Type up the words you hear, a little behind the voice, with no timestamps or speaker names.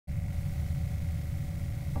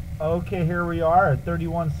Okay, here we are at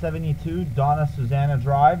 3172 Dona, Susana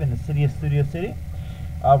Drive in the city of Studio City.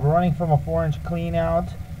 We're running from a 4-inch clean out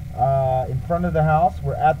in front of the house.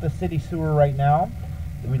 We're at the city sewer right now.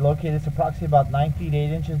 We located it's approximately about 9 feet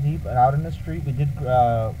 8 inches deep and out in the street. We did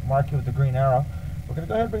mark it with the green arrow. We're going to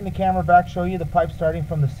go ahead and bring the camera back, show you the pipe starting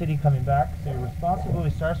from the city coming back. So your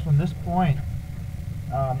responsibility starts from this point.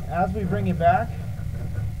 As we bring it back,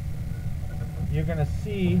 you're going to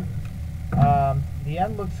see the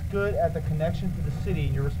end looks good at the connection to the city.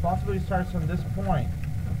 Your responsibility starts from this point.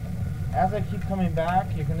 As I keep coming back,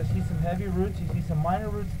 you're going to see some heavy roots. You see some minor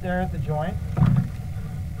roots there at the joint. A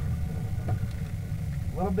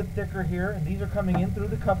little bit thicker here, and these are coming in through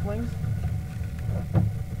the couplings.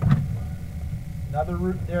 Another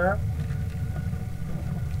root there.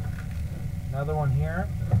 Another one here.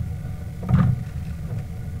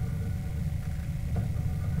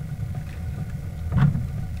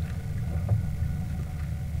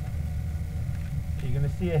 You're going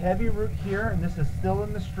to see a heavy root here, and this is still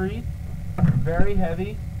in the street, very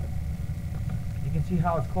heavy. You can see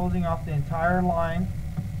how it's closing off the entire line.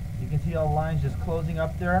 You can see how the line's just closing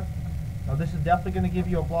up there. Now this is definitely going to give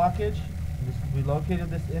you a blockage. We located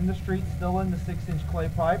this in the street, still in the 6-inch clay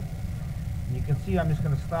pipe. And you can see, I'm just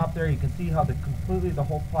going to stop there. You can see how the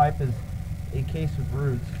whole pipe is encased with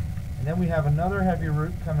roots. And then we have another heavy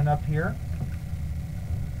root coming up here.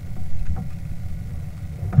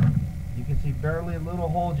 You can see barely a little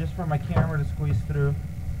hole just for my camera to squeeze through.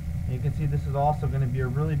 And you can see this is also going to be a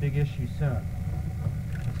really big issue soon.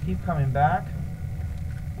 Let's keep coming back.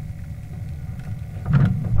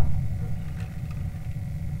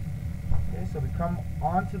 Okay, so we come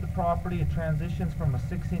onto the property. It transitions from a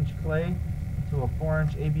 6-inch clay to a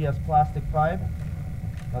 4-inch ABS plastic pipe.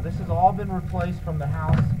 Now this has all been replaced from the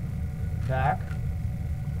house back.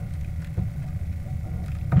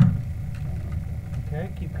 Okay,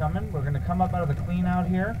 keep coming. We're going to come up out of the clean out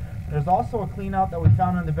here. There's also a clean out that we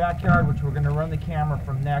found in the backyard, which we're going to run the camera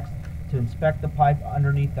from next to inspect the pipe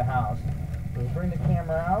underneath the house. So we'll bring the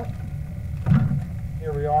camera out.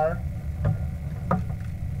 Here we are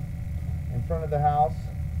in front of the house,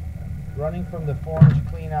 running from the 4-inch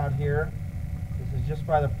clean out here. This is just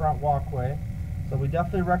by the front walkway. So we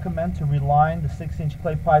definitely recommend to reline the 6-inch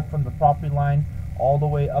clay pipe from the property line all the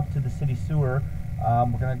way up to the city sewer.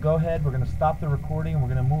 We're going to go ahead, we're going to stop the recording, and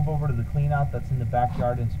we're going to move over to the clean out that's in the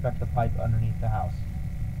backyard and inspect the pipe underneath the house.